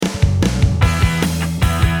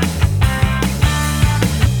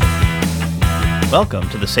Welcome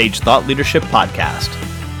to the Sage Thought Leadership Podcast,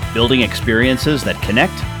 building experiences that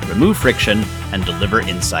connect, remove friction, and deliver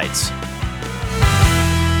insights.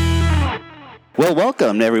 Well,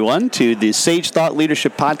 welcome everyone to the Sage Thought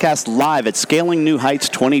Leadership Podcast live at Scaling New Heights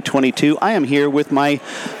 2022. I am here with my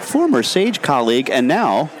former Sage colleague and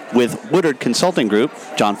now with Woodard Consulting Group,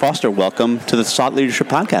 John Foster. Welcome to the Thought Leadership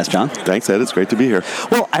Podcast, John. Thanks, Ed. It's great to be here.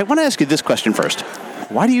 Well, I want to ask you this question first.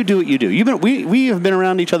 Why do you do what you do? We have been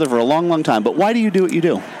around each other for a long, long time, but why do you do what you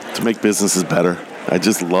do? To make businesses better. I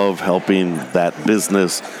just love helping that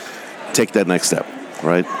business take that next step,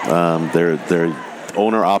 right? They're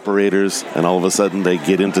owner-operators, and all of a sudden they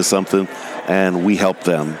get into something, and we help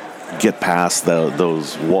them get past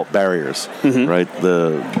those barriers, right?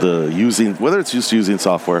 The using, whether it's just using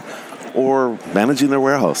software or managing their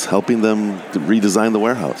warehouse, helping them to redesign the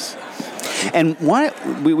warehouse. And why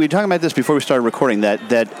we were talking about this before we started recording,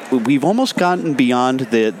 that we've almost gotten beyond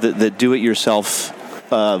the do-it-yourself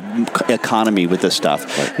economy with this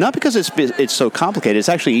stuff. Right. Not because it's so complicated, it's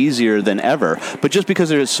actually easier than ever, but just because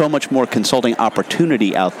there's so much more consulting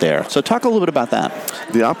opportunity out there. So talk a little bit about that.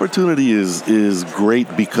 The opportunity is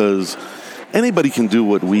great because anybody can do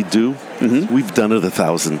what we do. Mm-hmm. We've done it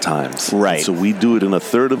 1,000 times. Right. So we do it in a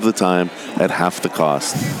third of the time at half the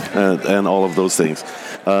cost and all of those things.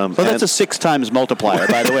 So that's a 6 times multiplier,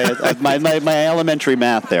 by the way. My elementary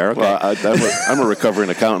math there. Okay. Well, I'm a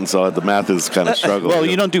recovering accountant, so the math is kind of struggling. Well,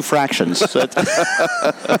 you don't do fractions. So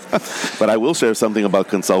but I will share something about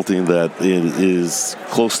consulting that is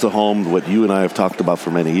close to home. What you and I have talked about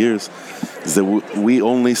for many years is that we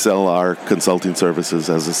only sell our consulting services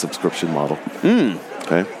as a subscription model.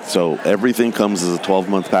 Okay, so everything comes as a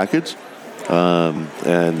 12-month package.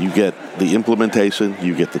 And you get the implementation,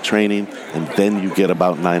 you get the training, and then you get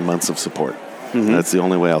about 9 months of support. Mm-hmm. That's the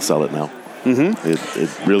only way I'll sell it now. Mm-hmm.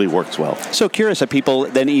 It really works well. So curious, are people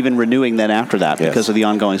then even renewing then after that because of the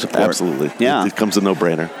ongoing support? Absolutely. Yeah. It becomes a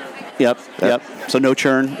no-brainer. Yep. So no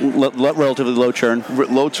churn, relatively low churn.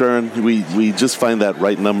 Low churn. We just find that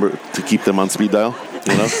right number to keep them on speed dial.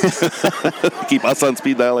 You know, keep us on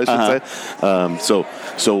speed dial, I should say.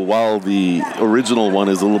 So while the original one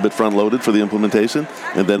is a little bit front loaded for the implementation,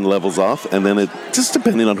 and then levels off, and then it just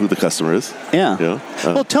depending on who the customer is. Yeah. You know?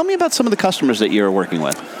 Well, tell me about some of the customers that you're working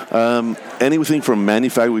with. Anything from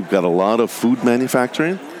manufacturing. We've got a lot of food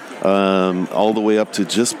manufacturing, all the way up to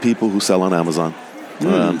just people who sell on Amazon.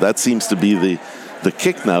 That seems to be the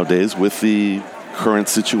kick nowadays with the current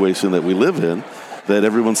situation that we live in, that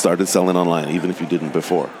everyone started selling online, even if you didn't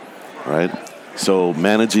before, right? So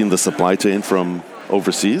managing the supply chain from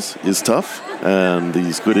overseas is tough, and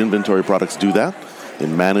these good inventory products do that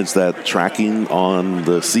and manage that tracking on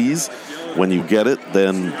the seas. When you get it,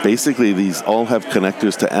 then basically these all have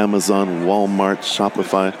connectors to Amazon, Walmart,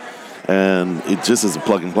 Shopify, and it just is a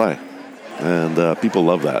plug and play. And people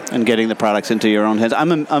love that. And getting the products into your own hands.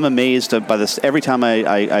 I'm amazed by this. Every time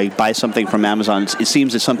I buy something from Amazon, it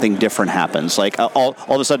seems that something different happens. Like all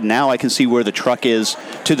of a sudden now I can see where the truck is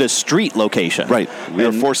to the street location. Right. We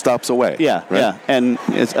are 4 stops away. Yeah, right? yeah. And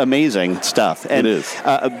it's amazing stuff. And, it is.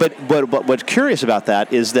 But what's curious about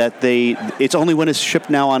that is that it's only when it's shipped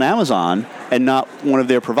now on Amazon and not one of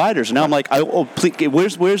their providers. And now I'm like,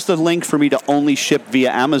 please, where's the link for me to only ship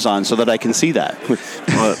via Amazon so that I can see that?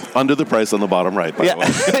 Under the price on the bottom right, by the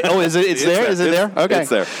way. Oh, is it? It's there? Is it there? Okay. It's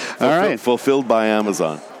there. All right. Fulfilled by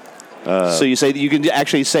Amazon. So you say that you can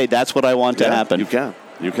actually say that's what I want to happen. You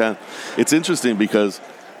can. It's interesting because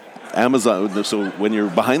Amazon, so when you're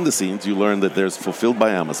behind the scenes, you learn that there's fulfilled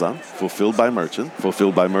by Amazon, fulfilled by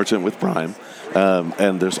merchant with Prime,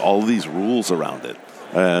 and there's all these rules around it.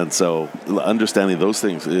 And so understanding those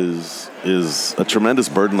things is a tremendous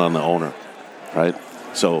burden on the owner, right?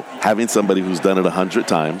 So having somebody who's done it 100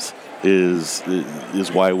 times is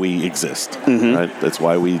why we exist, right? That's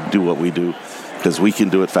why we do what we do, because we can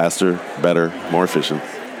do it faster, better, more efficient.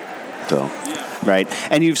 So. Right.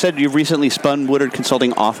 And you've said you've recently spun Woodard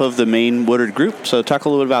Consulting off of the main Woodard Group. So talk a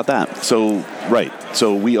little bit about that. So, right.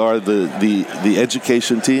 So we are the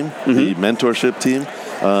education team, the mentorship team.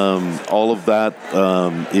 All of that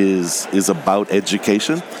is about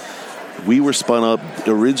education. We were spun up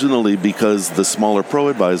originally because the smaller pro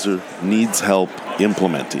advisor needs help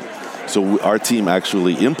implementing. So our team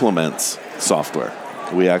actually implements software.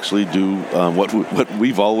 We actually do what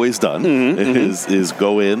we've always done is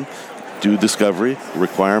go in, do discovery,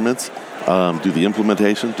 requirements, do the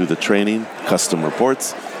implementation, do the training, custom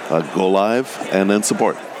reports, go live, and then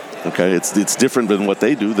support. Okay, it's different than what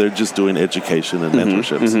they do. They're just doing education and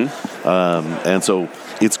mentorships. And so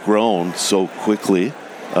it's grown so quickly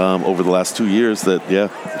over the last 2 years that,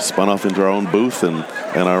 spun off into our own booth and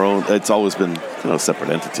our own, it's always been a separate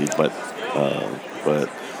entity, but But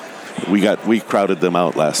we crowded them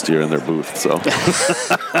out last year in their booth. So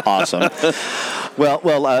Awesome.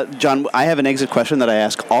 Well, John, I have an exit question that I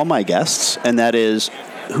ask all my guests, and that is,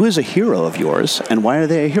 who is a hero of yours, and why are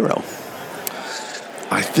they a hero?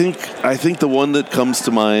 I think the one that comes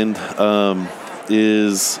to mind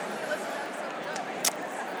is.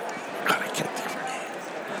 God, I can't think of her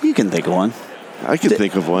name. You can think of one. I can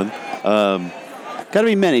think of one. Got to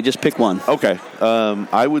be many. Just pick one. Okay.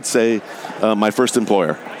 I would say my first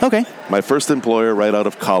employer. Okay. My first employer right out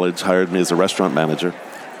of college hired me as a restaurant manager.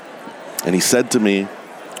 And he said to me,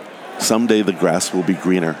 someday the grass will be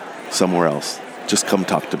greener somewhere else. Just come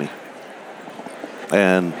talk to me.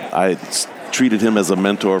 And I treated him as a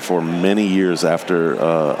mentor for many years after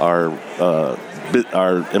our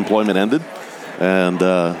employment ended. And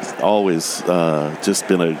always just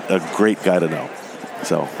been a great guy to know.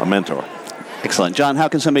 So, a mentor. Excellent. John, how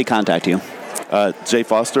can somebody contact you? Jay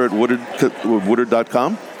Foster at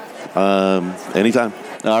Woodard.com. Anytime.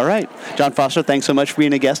 All right. John Foster, thanks so much for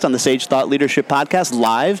being a guest on the Sage Thought Leadership Podcast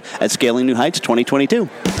live at Scaling New Heights 2022.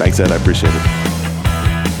 Thanks, Ed. I appreciate it.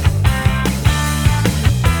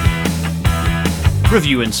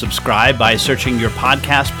 Review and subscribe by searching your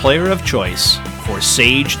podcast player of choice for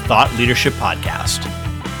Sage Thought Leadership Podcast.